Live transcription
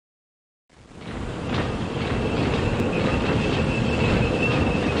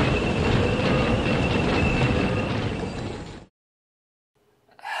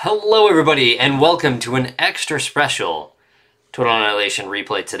Hello everybody and welcome to an extra special Total Annihilation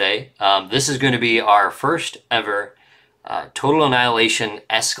replay today. This is going to be our first ever Total Annihilation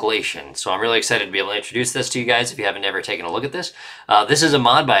escalation. So I'm really excited to be able to introduce this to you guys if you haven't ever taken a look at this. This is a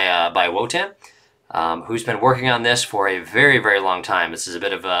mod by OTA, who's been working on this for a very, very long time. This is a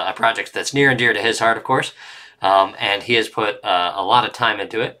bit of a project that's near and dear to his heart, of course. And he has put a lot of time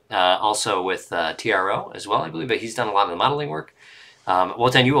into it, also with TRO as well, I believe, but he's done a lot of the modeling work. Well,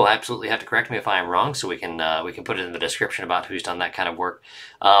 then you will absolutely have to correct me if I am wrong, so we can put it in the description about who's done that kind of work.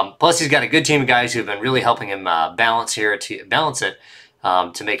 Plus, he's got a good team of guys who've been really helping him balance it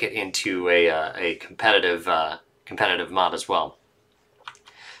to make it into a competitive mod as well.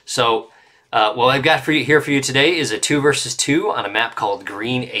 So, what I've got for you today is a 2 versus 2 on a map called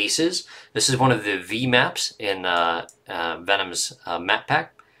Green Aces. This is one of the V maps in Venom's map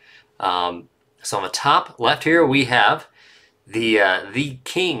pack. So on the top left here we have the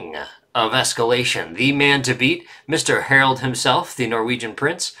king of escalation, the man to beat, Mr. Harald himself, the Norwegian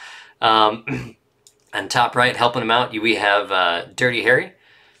prince. And top right, helping him out, we have Dirty Harry.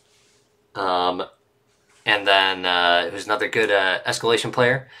 And then who's another good escalation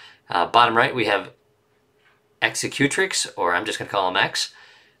player. Bottom right, we have Executrix, or I'm just going to call him X.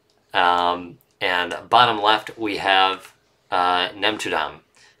 And bottom left, we have Nemtudom,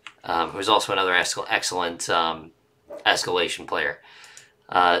 who's also another excellent escalation player.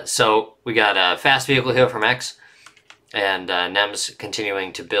 So we got a fast vehicle here from X, and Nem's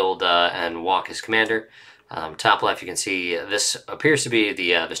continuing to build and walk his commander. Top left, you can see this appears to be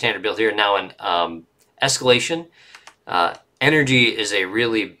the standard build here. Now in escalation, energy is a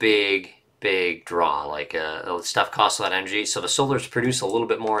really big draw. Like stuff costs a lot of energy, so the solars produce a little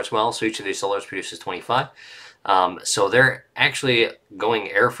bit more as well. So each of these solars produces 25. So they're actually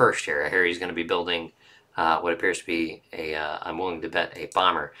going air first here. Harry's going to be building what appears to be I'm willing to bet, a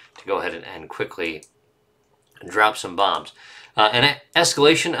bomber to go ahead and quickly drop some bombs. And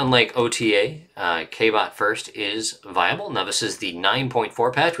escalation, unlike OTA, KBot first is viable. Now this is the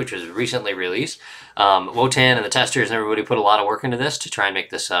 9.4 patch, which was recently released. Wotan and the testers and everybody put a lot of work into this to try and make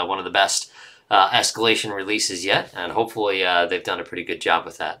this one of the best escalation releases yet, and hopefully they've done a pretty good job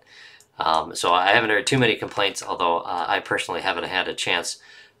with that. So I haven't heard too many complaints, although I personally haven't had a chance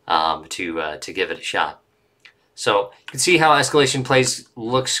to give it a shot. So you can see how escalation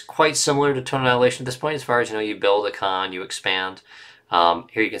looks quite similar to Total Annihilation at this point, as far as, you build a con, you expand.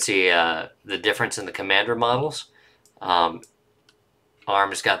 Here you can see the difference in the commander models.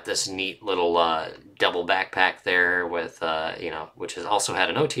 Arm's got this neat little double backpack there with, which has also had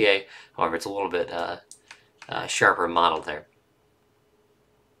an OTA. However, it's a little bit sharper model there.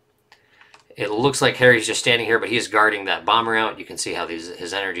 It looks like Harry's just standing here, but he's guarding that bomber out. You can see how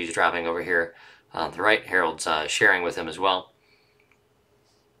his energy is dropping over here on the right. Harold's sharing with him as well.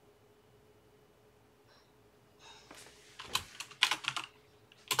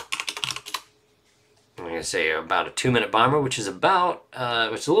 I'm going to say about a 2-minute bomber, which is about,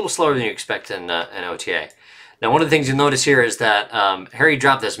 it's a little slower than you expect in OTA. Now, one of the things you'll notice here is that Harry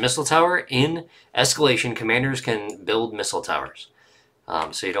dropped this missile tower. In escalation, commanders can build missile towers.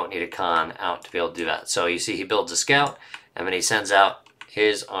 So you don't need a con out to be able to do that. So you see he builds a scout, and then he sends out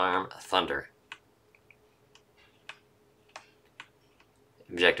his arm Thunder.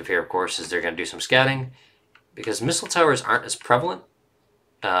 Objective here, of course, is they're going to do some scouting, because missile towers aren't as prevalent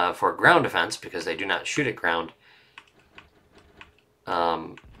for ground defense, because they do not shoot at ground.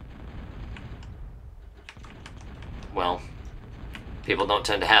 Well, people don't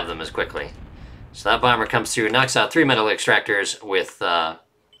tend to have them as quickly. So that bomber comes through, knocks out 3 metal extractors with, well,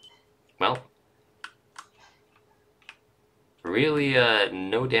 really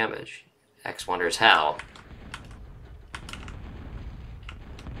no damage. X wonders how.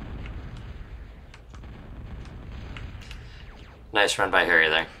 Nice run by Harry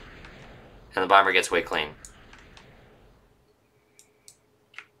there. And the bomber gets away clean.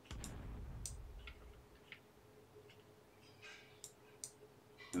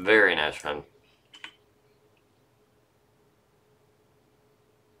 Very nice run.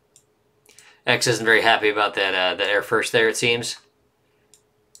 X isn't very happy about that air first there, it seems.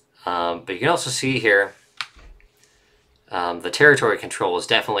 But you can also see here the territory control is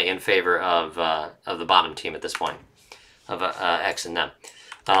definitely in favor of the bottom team at this point, of Exe and Nem.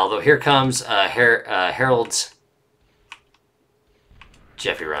 Although here comes Harold's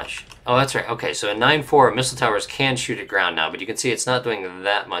Jeffy Rush. Oh, that's right. Okay, so in 9.4, missile towers can shoot at ground now, but you can see it's not doing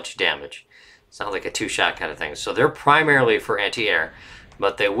that much damage. It's not like a 2-shot kind of thing. So they're primarily for anti-air,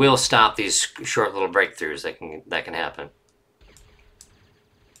 but they will stop these short little breakthroughs that can happen.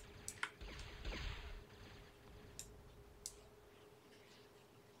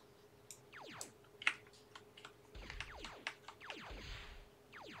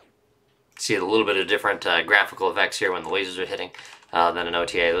 See a little bit of different graphical effects here when the lasers are hitting than an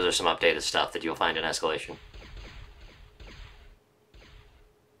OTA. Those are some updated stuff that you'll find in Escalation.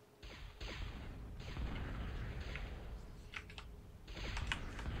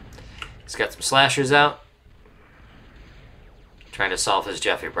 He's got some slashers out, trying to solve his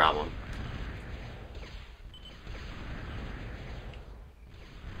Jeffy problem.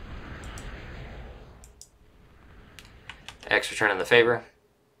 X returning the favor.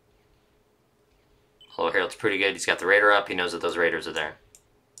 Although Harold's pretty good. He's got the radar up. He knows that those raiders are there.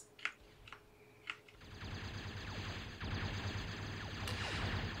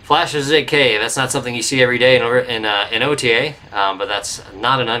 Flashes AK. That's not something you see every day in OTA, but that's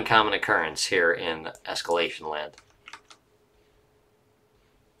not an uncommon occurrence here in Escalation land.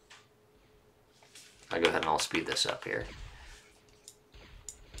 I'll go ahead and I'll speed this up here.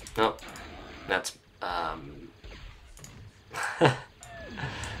 Nope. That's...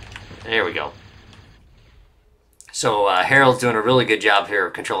 there we go. So Harold's doing a really good job here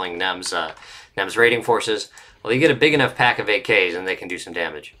of controlling Nem's raiding forces. Well, you get a big enough pack of AKs and they can do some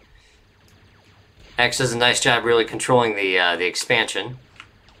damage. X does a nice job really controlling the expansion.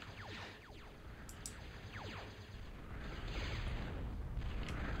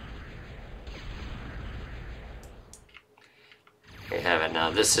 There you have it.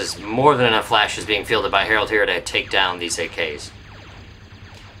 Now this is more than enough flashes being fielded by Harold here to take down these AKs.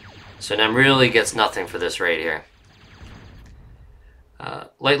 So Nem really gets nothing for this raid here.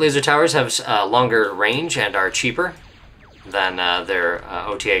 Light laser towers have longer range and are cheaper than their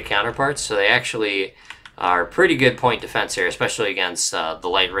OTA counterparts, so they actually are pretty good point defense here, especially against the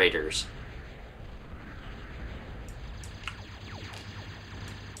light raiders.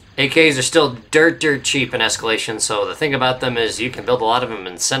 AKs are still dirt cheap in Escalation, so the thing about them is you can build a lot of them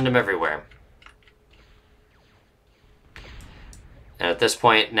and send them everywhere. And at this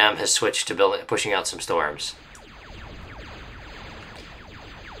point, Nem has switched to pushing out some storms.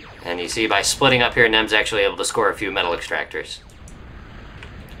 And you see, by splitting up here, Nem's actually able to score a few metal extractors.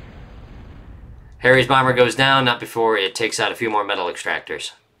 Harry's bomber goes down, not before it takes out a few more metal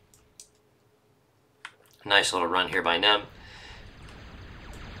extractors. Nice little run here by Nem.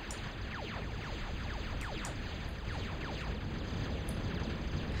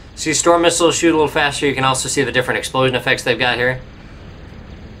 See storm missiles shoot a little faster. You can also see the different explosion effects they've got here.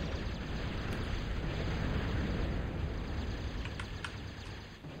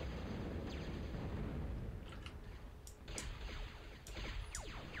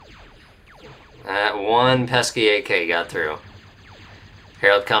 That one pesky AK got through.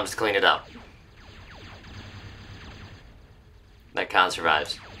 Harold comes to clean it up. That con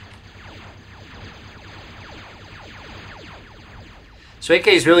survives. So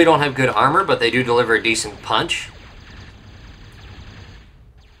AKs really don't have good armor, but they do deliver a decent punch.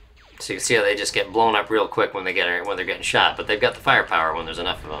 So you can see how they just get blown up real quick when they're getting shot, but they've got the firepower when there's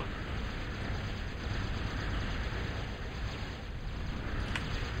enough of them.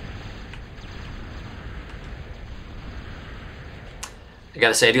 I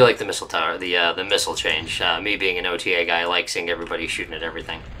gotta say, I do like the missile tower, the missile change. Me being an OTA guy, I like seeing everybody shooting at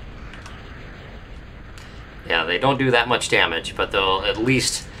everything. Yeah, they don't do that much damage, but they'll at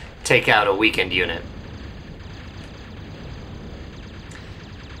least take out a weakened unit.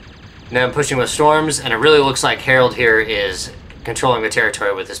 Now I'm pushing with storms, and it really looks like Harold here is controlling the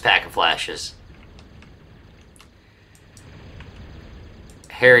territory with his pack of flashes.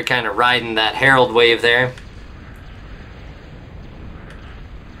 Harry kind of riding that Harold wave there.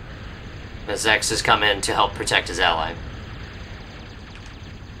 As X has come in to help protect his ally.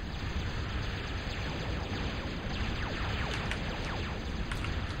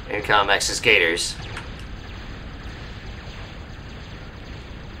 In come X's Gators.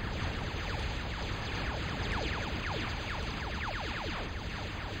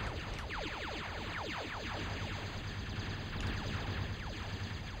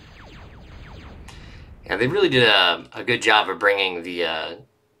 Yeah, they really did a good job of bringing the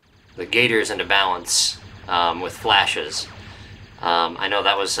Gators into balance with flashes. I know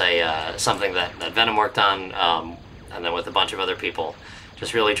that was something that Venom worked on, and then with a bunch of other people,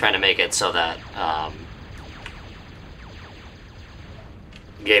 just really trying to make it so that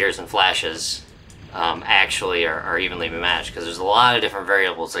Gators and flashes actually are evenly matched, because there's a lot of different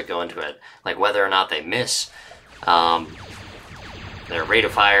variables that go into it, like whether or not they miss, their rate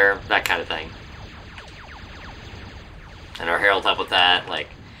of fire, that kind of thing. And our Herald helped with that, like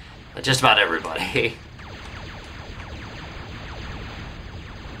just about everybody.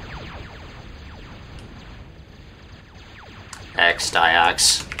 X,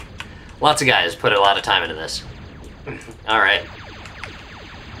 Diox. Lots of guys put a lot of time into this. Alright.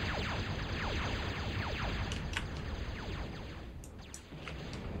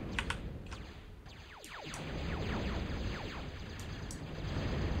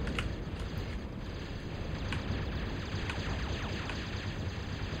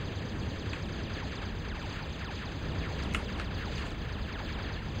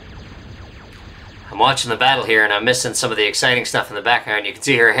 watching the battle here, and I'm missing some of the exciting stuff in the background. You can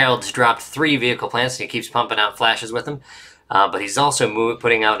see here Harald's dropped 3 vehicle plants, and he keeps pumping out flashes with them. But he's also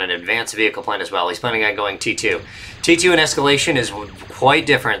putting out an advanced vehicle plant as well. He's planning on going T2. T2 in Escalation is quite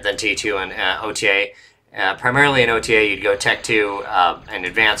different than T2 in OTA. Primarily in OTA, you'd go Tech 2 and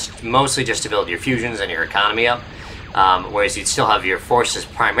Advanced, mostly just to build your fusions and your economy up. Whereas you'd still have your forces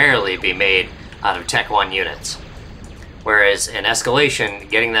primarily be made out of Tech 1 units. Whereas in Escalation,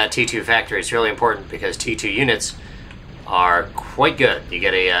 getting that T2 factory is really important because T2 units are quite good. You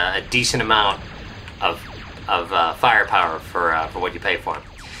get a decent amount of firepower for what you pay for them.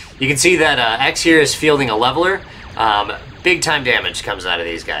 You can see that X here is fielding a leveler. Big time damage comes out of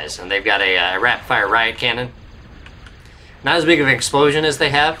these guys, and they've got a rapid fire riot cannon. Not as big of an explosion as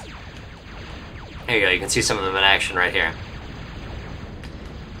they have. There you go, you can see some of them in action right here.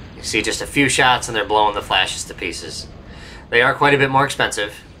 You see just a few shots and they're blowing the flashes to pieces. They are quite a bit more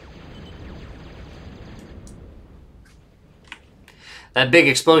expensive. That big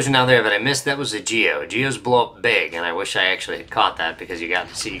explosion down there that I missed, that was a Geo. Geos blow up big, and I wish I actually had caught that because you get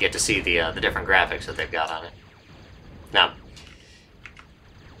to see the different graphics that they've got on it. Now,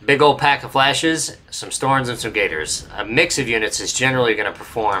 big old pack of flashes, some Storms, and some Gators. A mix of units is generally going to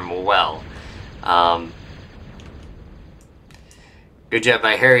perform well. Good job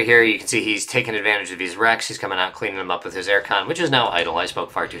by Harry here. You can see he's taking advantage of these wrecks. He's coming out cleaning them up with his aircon, which is now idle. I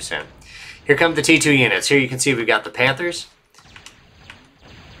spoke far too soon. Here come the T2 units. Here you can see we've got the Panthers.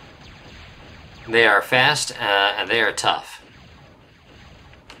 They are fast and they are tough.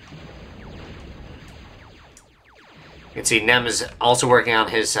 You can see Nem is also working on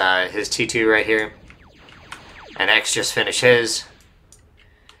his T2 right here. And X just finished his.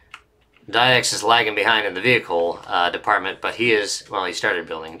 Diex is lagging behind in the vehicle department, but he started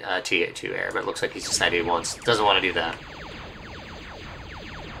building T2 Air, but it looks like he's decided he doesn't want to do that.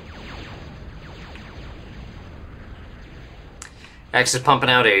 X is pumping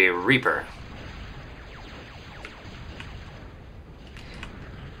out a Reaper.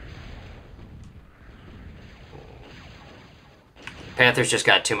 Panther's just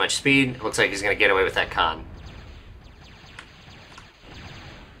got too much speed. Looks like he's going to get away with that con.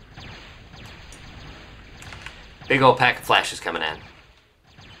 Big old pack of flashes coming in.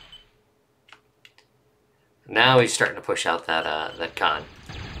 Now he's starting to push out that con.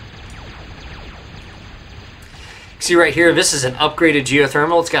 See right here, this is an upgraded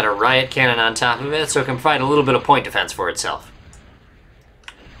geothermal. It's got a riot cannon on top of it, so it can provide a little bit of point defense for itself.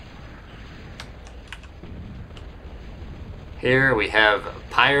 Here we have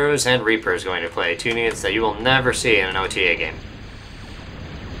Pyros and Reapers going to play, 2 units that you will never see in an OTA game.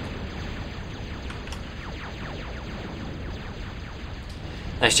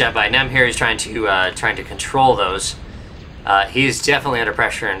 Nice job by Nem here. He's trying to control those. He's definitely under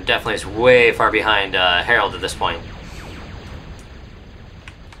pressure and definitely is way far behind Harald at this point.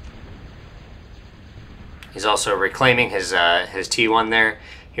 He's also reclaiming his T1 there.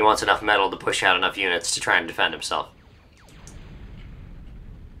 He wants enough metal to push out enough units to try and defend himself.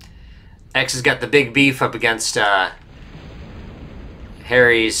 X has got the big beef up against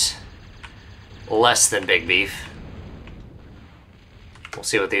Harry's less than big beef. We'll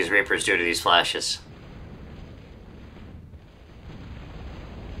see what these Reapers do to these flashes.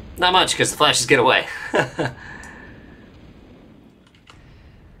 Not much, because the flashes get away.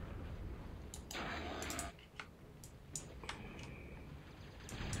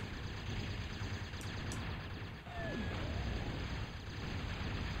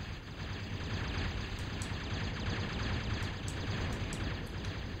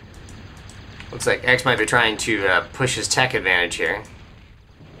 Looks like X might be trying to push his tech advantage here.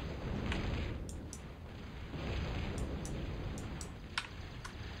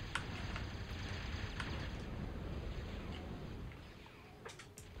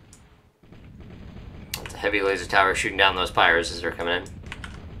 Heavy laser tower shooting down those pyros as they're coming in.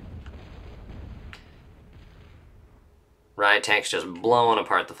 Riot tanks just blowing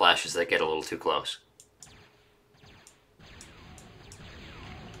apart the flashes that get a little too close.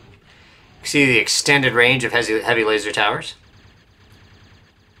 You see the extended range of heavy laser towers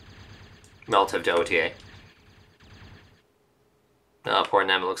relative to OTA. Oh, poor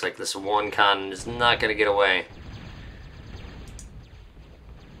Nem. It looks like this one con is not going to get away.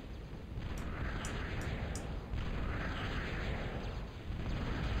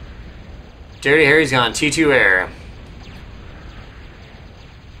 Dirty Harry's gone T2 Air.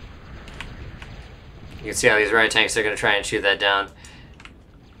 You can see how these riot tanks are going to try and shoot that down.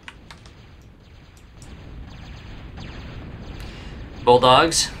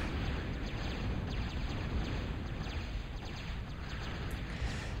 Bulldogs.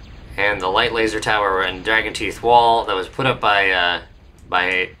 And the light laser tower and dragon teeth wall that was put up by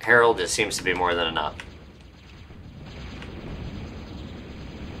Harald, it seems to be more than enough.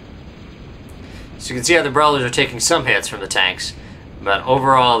 So you can see how the brawlers are taking some hits from the tanks, but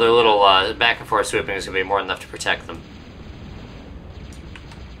overall their little back and forth swooping is going to be more than enough to protect them.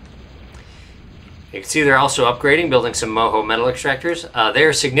 You can see they're also upgrading, building some Moho metal extractors. They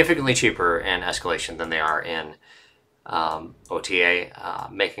are significantly cheaper in Escalation than they are in OTA,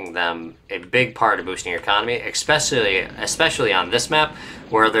 making them a big part of boosting your economy, especially on this map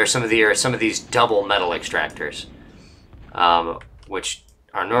where there's some of these double metal extractors, which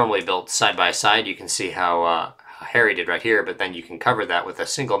are normally built side by side. You can see how Harry did right here, but then you can cover that with a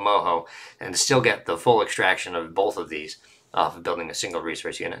single Moho and still get the full extraction of both of these off of building a single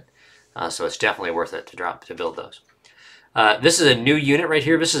resource unit. So it's definitely worth it to build those. This is a new unit right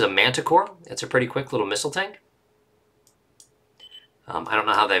here. This is a Manticore. It's a pretty quick little missile tank. I don't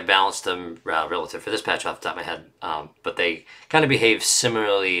know how they've balanced them relative for this patch off the top of my head, but they kind of behave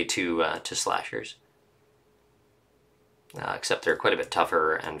similarly to slashers, except they're quite a bit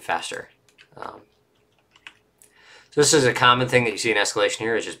tougher and faster. So this is a common thing that you see in Escalation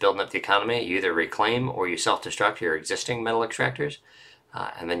here, is just building up the economy. You either reclaim or you self-destruct your existing metal extractors,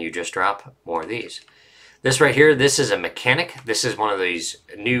 and then you just drop more of these. This right here, this is a mechanic. This is one of these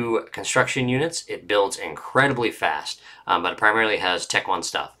new construction units. It builds incredibly fast, but it primarily has Tech 1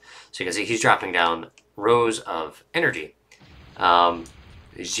 stuff. So you can see he's dropping down rows of energy.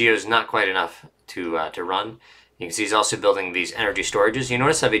 Geo's not quite enough to run. You can see he's also building these energy storages. You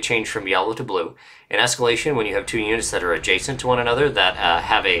notice how they change from yellow to blue. In Escalation, when you have two units that are adjacent to one another that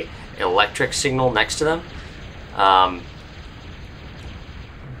have a electric signal next to them,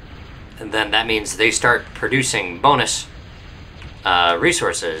 and then that means they start producing bonus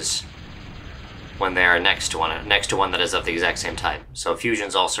resources when they are next to one that is of the exact same type. So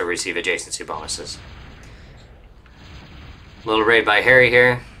fusions also receive adjacency bonuses. Little raid by Harry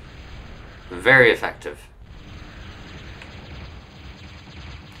here. Very effective.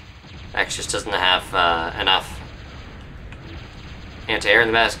 X just doesn't have enough anti-air in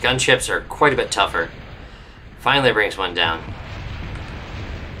the back. Gunships are quite a bit tougher. Finally brings one down.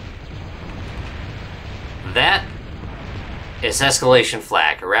 That is Escalation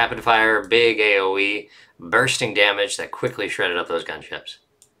Flak, a rapid-fire, big AoE, bursting damage that quickly shredded up those gunships.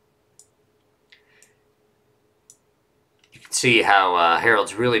 You can see how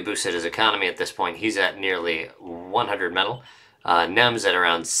Harald's really boosted his economy at this point. He's at nearly 100 metal. Nem's at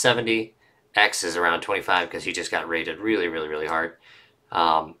around 70. X is around 25 because he just got raided really hard.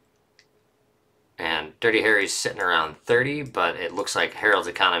 And Dirty Harry's sitting around 30, but it looks like Harald's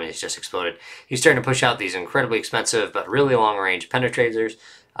economy has just exploded. He's starting to push out these incredibly expensive but really long-range penetrators,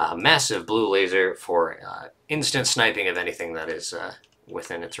 massive blue laser for instant sniping of anything that is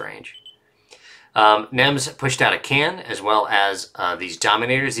within its range. Nem's pushed out a can, as well as these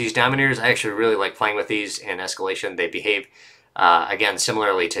Dominators. These Dominators, I actually really like playing with these in Escalation. They behave, again,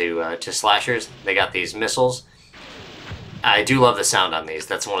 similarly to slashers. They got these missiles. I do love the sound on these.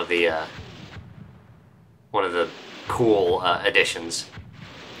 That's one of the cool additions.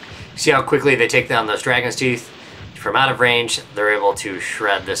 See how quickly they take down those Dragon's Teeth? From out of range, they're able to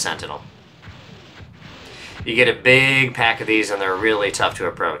shred the Sentinel. You get a big pack of these, and they're really tough to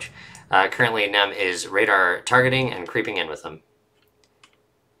approach. Currently, Nem is radar targeting and creeping in with them.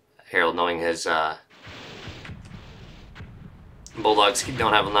 Harald, knowing his Bulldogs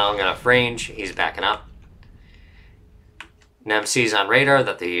don't have long enough range, he's backing up. Nem sees on radar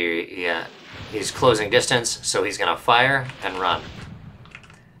that he's closing distance, so he's going to fire and run.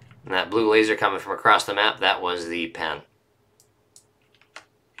 And that blue laser coming from across the map, that was the pen.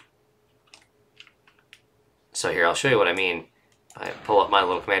 So here, I'll show you what I mean. I pull up my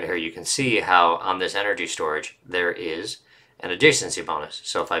little commander here. You can see how on this energy storage there is an adjacency bonus.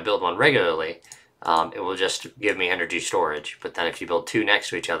 So if I build one regularly, it will just give me energy storage. But then if you build two next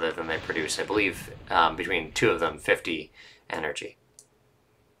to each other, then they produce, I believe, between two of them, 50 energy.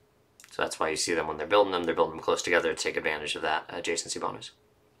 So that's why you see them when they're building them close together to take advantage of that adjacency bonus.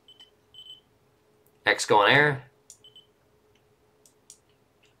 X going air.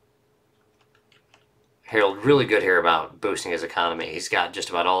 Harald really good here about boosting his economy. He's got just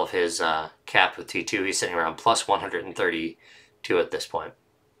about all of his cap with T2. He's sitting around plus 132 at this point.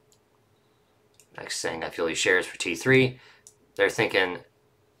 Next thing, I feel he shares for T3. They're thinking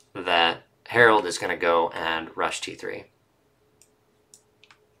that Harald is going to go and rush T3.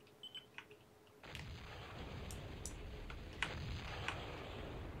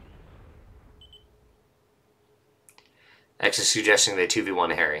 X is suggesting they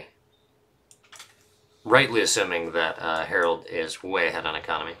 2v1 Harry. Rightly assuming that Harald is way ahead on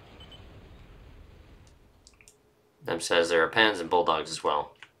economy. Nem says there are pens and bulldogs as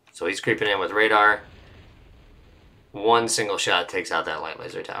well. So he's creeping in with radar. One single shot takes out that light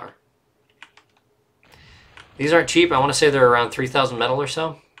laser tower. These aren't cheap. I want to say they're around 3,000 metal or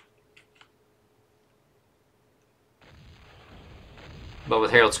so. But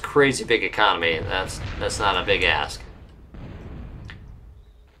with Harald's crazy big economy, that's not a big ask.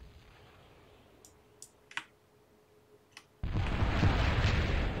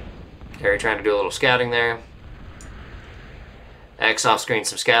 Harry trying to do a little scouting there. X off-screen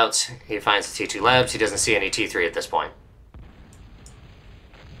some scouts. He finds the T2 labs. He doesn't see any T3 at this point.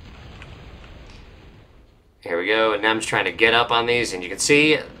 Here we go. And Nem's trying to get up on these, and you can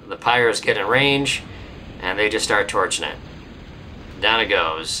see the pyros get in range, and they just start torching it. Down it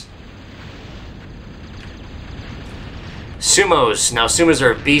goes. Sumos. Now, Sumos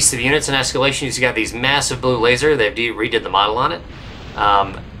are beasts of units in escalation. You've got these massive blue laser. They've redid the model on it.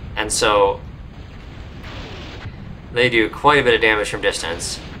 And so they do quite a bit of damage from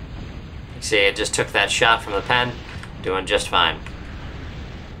distance. You see, it just took that shot from the pen, doing just fine.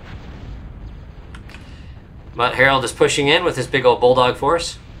 But Harald is pushing in with his big old bulldog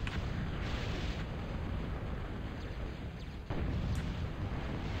force.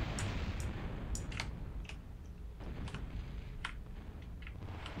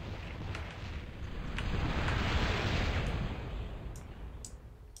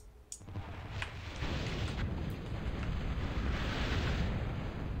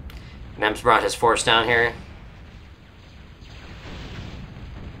 Nem's brought his force down here.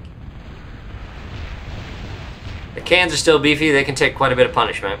 The cans are still beefy. They can take quite a bit of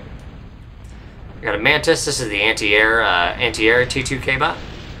punishment. We got a Mantis. This is the anti-air T2 K-bot.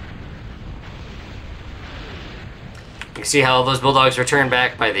 You can see how all those bulldogs were turned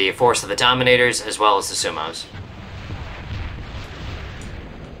back by the force of the Dominators as well as the Sumos.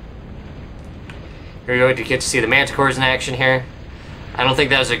 Here we go to get to see the Manticores in action here. I don't think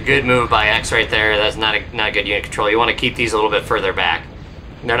that was a good move by X right there. That's not a good unit control. You want to keep these a little bit further back.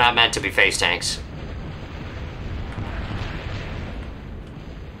 They're not meant to be face tanks.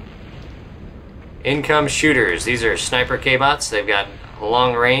 In come shooters. These are sniper K-bots. They've got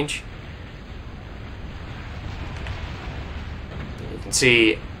long range. You can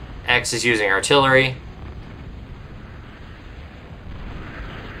see X is using artillery.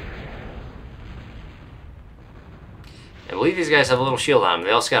 I believe these guys have a little shield on them.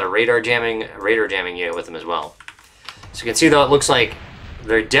 They also got a radar jamming unit with them as well. So you can see, though, it looks like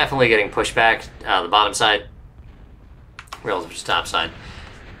they're definitely getting pushed back the bottom side, relative to top side.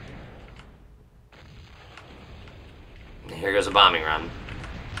 And here goes a bombing run.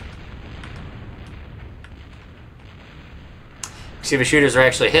 See, the shooters are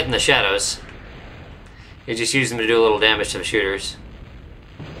actually hitting the shadows. You just use them to do a little damage to the shooters.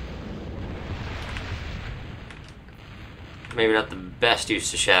 Maybe not the best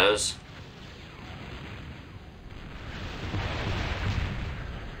use of shadows.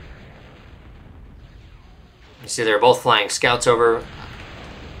 You see they're both flying scouts over.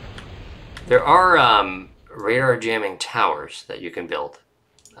 There are radar jamming towers that you can build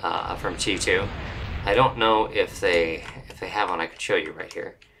from T2. I don't know if they have one. I could show you right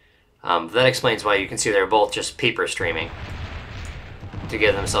here. That explains why you can see they're both just peeper streaming to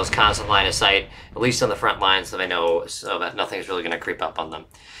give themselves constant line of sight, at least on the front lines, so they know so that nothing's really going to creep up on them.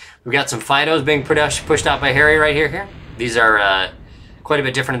 We've got some Fidos being pushed out by Harry right here. These are quite a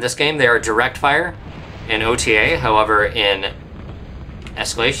bit different in this game. They are direct fire in OTA, however in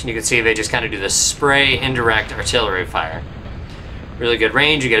escalation you can see they just kind of do this spray indirect artillery fire. Really good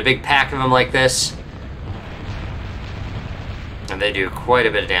range. You get a big pack of them like this, and they do quite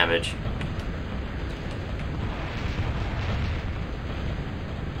a bit of damage.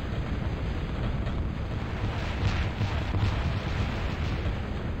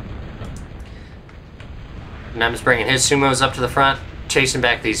 Nem's bringing his Sumos up to the front, chasing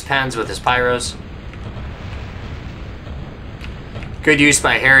back these pens with his pyros. Good use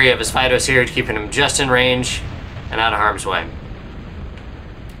by Harry of his Fidos here, keeping him just in range and out of harm's way.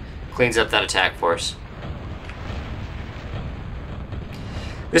 Cleans up that attack force.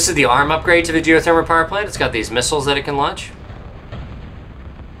 This is the arm upgrade to the geothermal power plant. It's got these missiles that it can launch.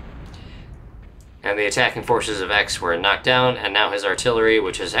 And the attacking forces of X were knocked down, and now his artillery,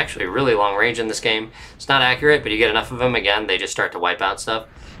 which is actually really long range in this game. It's not accurate, but you get enough of them, again, they just start to wipe out stuff.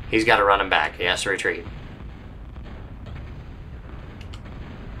 He's got to run him back. He has to retreat.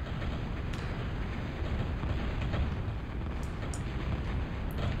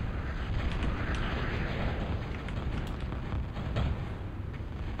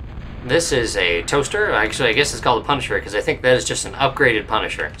 This is a toaster. Actually, I guess it's called a Punisher because I think that is just an upgraded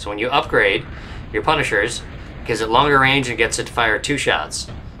Punisher. So when you upgrade your Punishers, gives it longer range and gets it to fire 2 shots.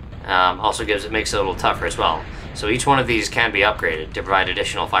 Also makes it a little tougher as well. So each one of these can be upgraded to provide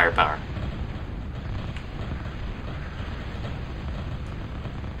additional firepower.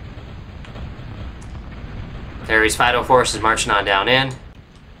 Harry's Fido Force is marching on down in.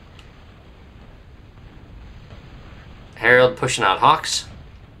 Harald pushing out Hawks.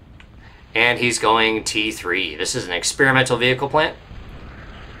 And he's going T3. This is an experimental vehicle plant.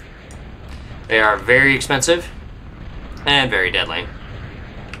 They are very expensive and very deadly.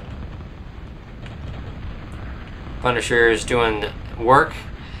 Punisher is doing work,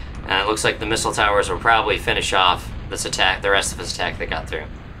 and it looks like the missile towers will probably finish off this attack, the rest of his attack they got through.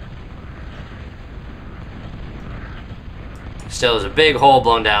 Still, there's a big hole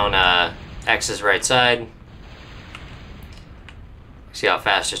blown down X's right side. See how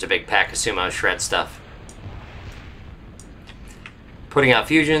fast just a big pack of sumo shreds stuff. Putting out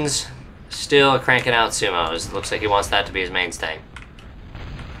fusions, still cranking out sumos. Looks like he wants that to be his mainstay.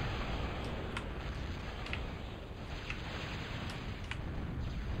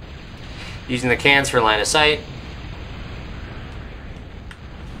 Using the cans for line of sight.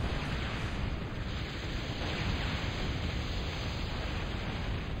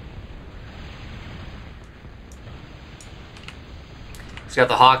 He's got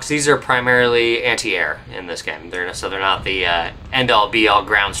the Hawks. These are primarily anti-air in this game. So they're not the end-all, be-all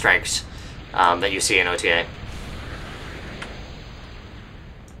ground strikes that you see in OTA.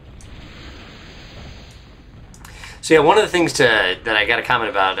 So yeah, one of the things that I got to comment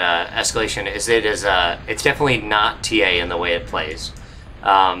about Escalation is it's definitely not TA in the way it plays.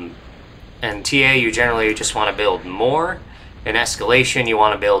 And TA, you generally just want to build more. In Escalation, you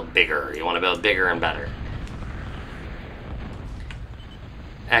want to build bigger. You want to build bigger and better.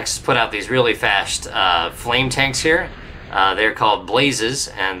 X put out these really fast flame tanks here. They're called Blazes,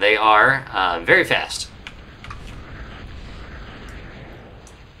 and they are very fast.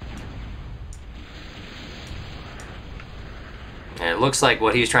 And it looks like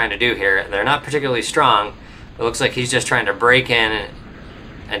what he's trying to do here, they're not particularly strong. It looks like he's just trying to break in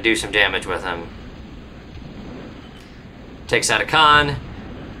and do some damage with them. Takes out a con,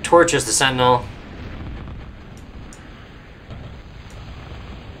 torches the Sentinel.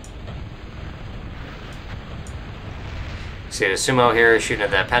 See the sumo here shooting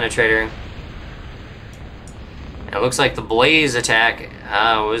at that penetrator. And it looks like the blaze attack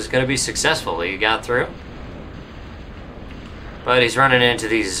was going to be successful. He got through. But he's running into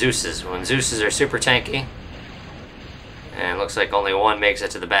these Zeuses. When Zeuses are super tanky, and it looks like only one makes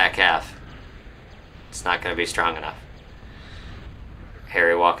it to the back half, it's not going to be strong enough.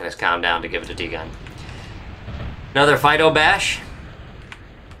 Harry walking his calm down to give it a D-gun. Another Fido bash.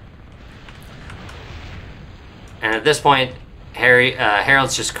 And at this point,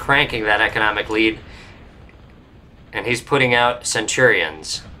 Harold's just cranking that economic lead, and he's putting out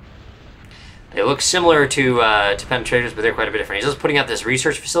Centurions. They look similar to penetrators, but they're quite a bit different. He's just putting out this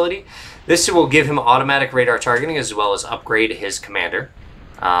research facility. This will give him automatic radar targeting as well as upgrade his commander.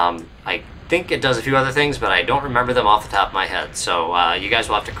 I think it does a few other things, but I don't remember them off the top of my head. So you guys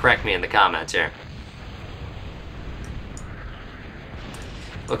will have to correct me in the comments here.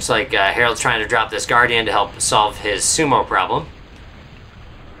 Looks like Harold's trying to drop this Guardian to help solve his sumo problem.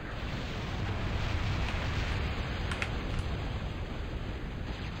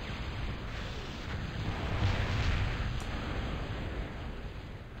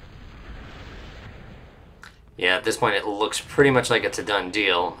 Yeah, at this point it looks pretty much like it's a done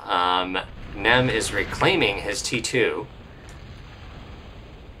deal. Nem is reclaiming his T2.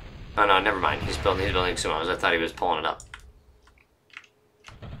 Oh no, never mind. He's building sumos. I thought he was pulling it up.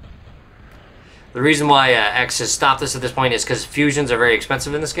 The reason why X has stopped this at this point is because fusions are very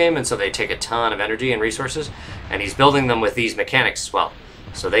expensive in this game, and so they take a ton of energy and resources, and he's building them with these mechanics as well.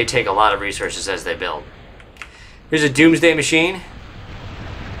 So they take a lot of resources as they build. Here's a Doomsday Machine.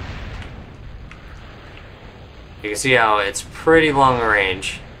 You can see how it's pretty long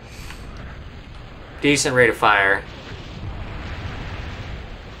range. Decent rate of fire.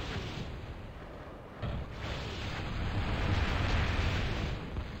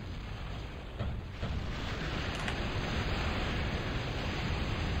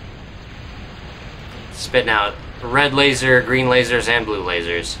 Spitting out red laser, green lasers, and blue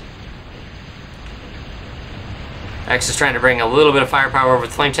lasers. X is trying to bring a little bit of firepower over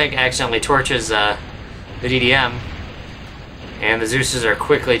the flame tank, accidentally torches the DDM, and the Zeuses are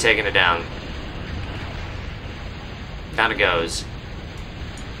quickly taking it down. Down it goes.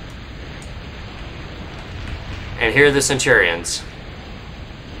 And here are the Centurions.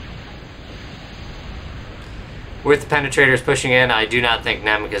 With the penetrators pushing in, I do not think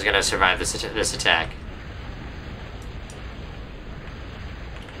Nem is going to survive this attack.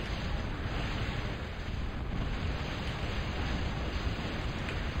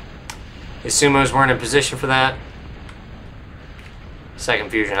 His sumos weren't in position for that.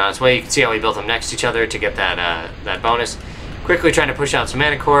 Second fusion on its way. You can see how we built them next to each other to get that bonus. Quickly trying to push out some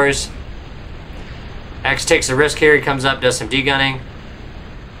mana cores. X takes a risk here. He comes up, does some degunning,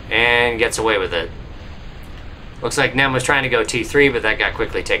 and gets away with it. Looks like Nem was trying to go T3, but that got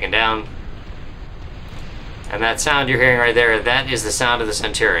quickly taken down. And that sound you're hearing right there, that is the sound of the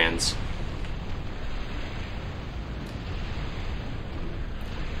Centurions.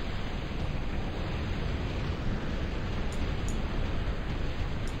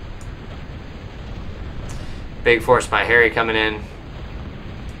 Big force by Harry coming in.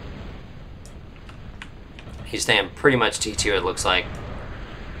 He's staying pretty much T2, it looks like.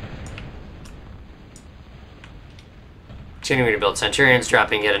 Continuing to build Centurions,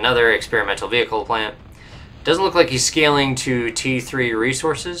 dropping yet another experimental vehicle plant. Doesn't look like he's scaling to T3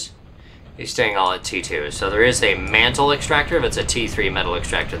 resources. He's staying all at T2. So there is a mantle extractor, but it's a T3 metal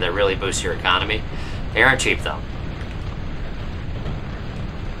extractor that really boosts your economy. They aren't cheap though.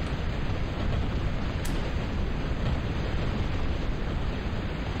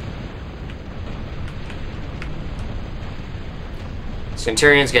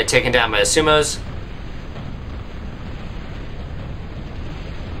 Centurions get taken down by the sumos.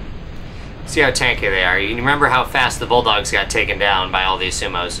 See how tanky they are. You remember how fast the bulldogs got taken down by all these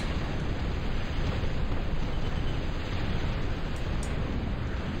sumos.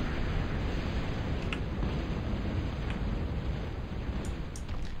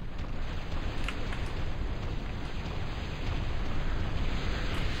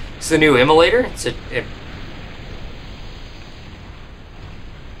 It's the new immolator.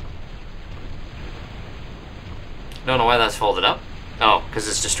 Don't know why that's folded up. Oh, because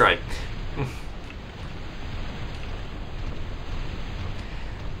it's destroyed.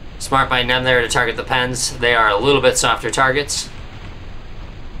 Smart by Nem there to target the pens. They are a little bit softer targets.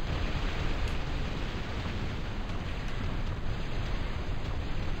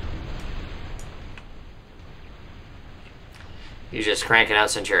 He's just cranking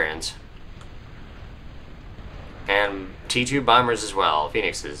out Centurions. And T2 bombers as well,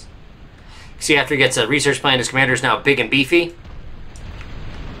 Phoenixes. See, after he gets a research plan, his commander is now big and beefy.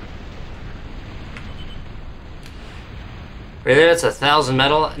 Right there, that's 1,000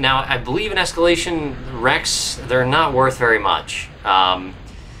 metal. Now, I believe in Escalation Rex, they're not worth very much.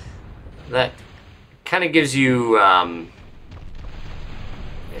 That kind of gives you...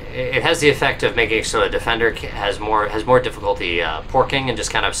 it has the effect of making it so a defender has more difficulty porking and just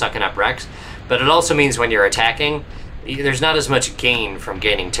kind of sucking up Rex. But it also means when you're attacking, there's not as much gain from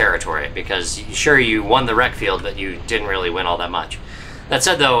gaining territory, because sure, you won the rec field, but you didn't really win all that much. That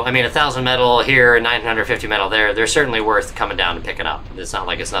said, though, I mean, 1,000 metal here, 950 metal there, they're certainly worth coming down and picking up. It's not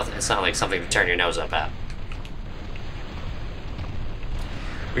like it's not like something to turn your nose up at.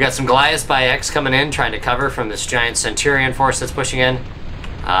 We got some Goliaths by X coming in, trying to cover from this giant Centurion force that's pushing in.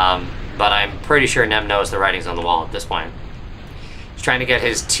 But I'm pretty sure Nem knows the writing's on the wall at this point. He's trying to get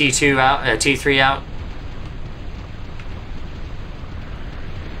his T2 out, T3 out.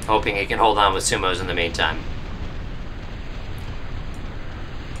 Hoping he can hold on with sumos in the meantime.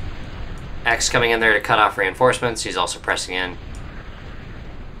 X coming in there to cut off reinforcements. He's also pressing in.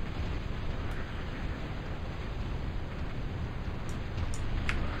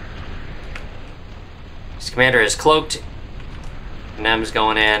 His commander is cloaked. Nem's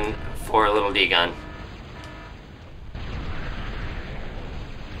going in for a little D-gun.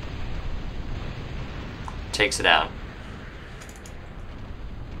 Takes it out.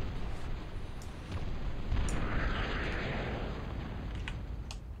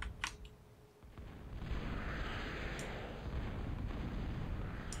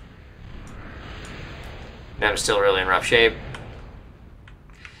 Nem's still really in rough shape.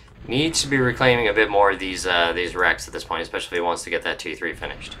 Needs to be reclaiming a bit more of these wrecks at this point, especially if he wants to get that T3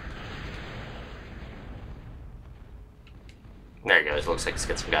 finished. There he goes. Looks like he's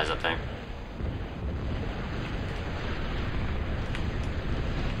got some guys up there.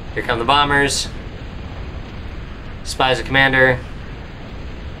 Here come the bombers. Spies a commander.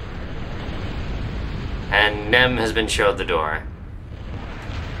 And Nem has been showed the door.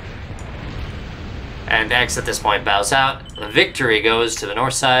 And X at this point bows out. The victory goes to the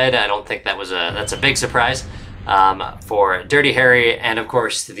north side. I don't think that's a big surprise for Dirty Harry and of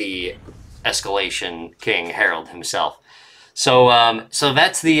course the Escalation King Harald himself. So so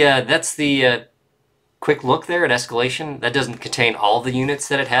that's the quick look there at Escalation. That doesn't contain all the units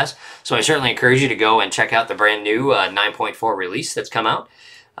that it has. So I certainly encourage you to go and check out the brand new 9.4 release that's come out.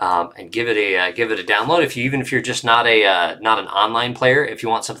 And give it a download. Even if you're just not an online player, if you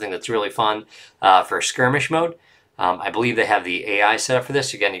want something that's really fun for skirmish mode, I believe they have the AI set up for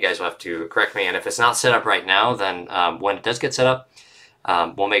this. Again, you guys will have to correct me. And if it's not set up right now, then when it does get set up,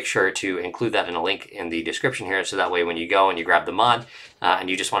 we'll make sure to include that in a link in the description here. So that way when you go and you grab the mod and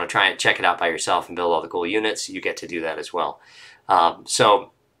you just want to try and check it out by yourself and build all the cool units, you get to do that as well.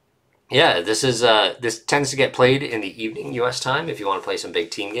 So yeah, this tends to get played in the evening U.S. time if you want to play some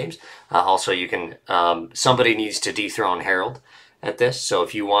big team games. Also, you can somebody needs to dethrone Harald at this, so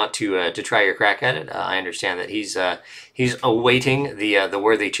if you want to try your crack at it, I understand that he's awaiting the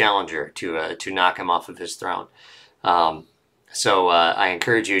worthy challenger to knock him off of his throne. So I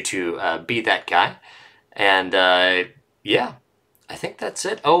encourage you to beat that guy, and yeah, I think that's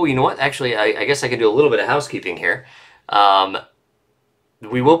it. Oh, you know what? Actually, I guess I can do a little bit of housekeeping here.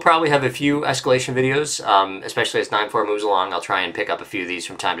 We will probably have a few escalation videos, especially as 9.4 moves along. I'll try and pick up a few of these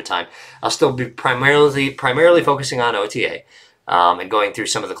from time to time. I'll still be primarily focusing on OTA and going through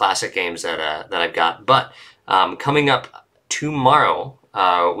some of the classic games that I've got. But coming up tomorrow,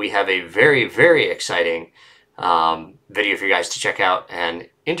 we have a very, very exciting video for you guys to check out, an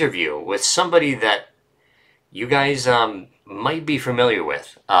interview with somebody that you guys might be familiar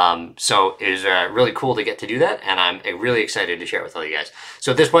with. So it is really cool to get to do that, and I'm really excited to share it with all you guys.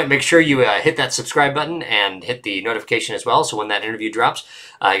 So at this point, make sure you hit that subscribe button and hit the notification as well, so when that interview drops,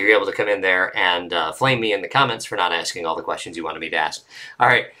 you're able to come in there and flame me in the comments for not asking all the questions you wanted me to ask. All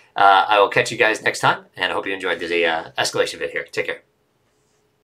right, I will catch you guys next time, and I hope you enjoyed the escalation vid here. Take care.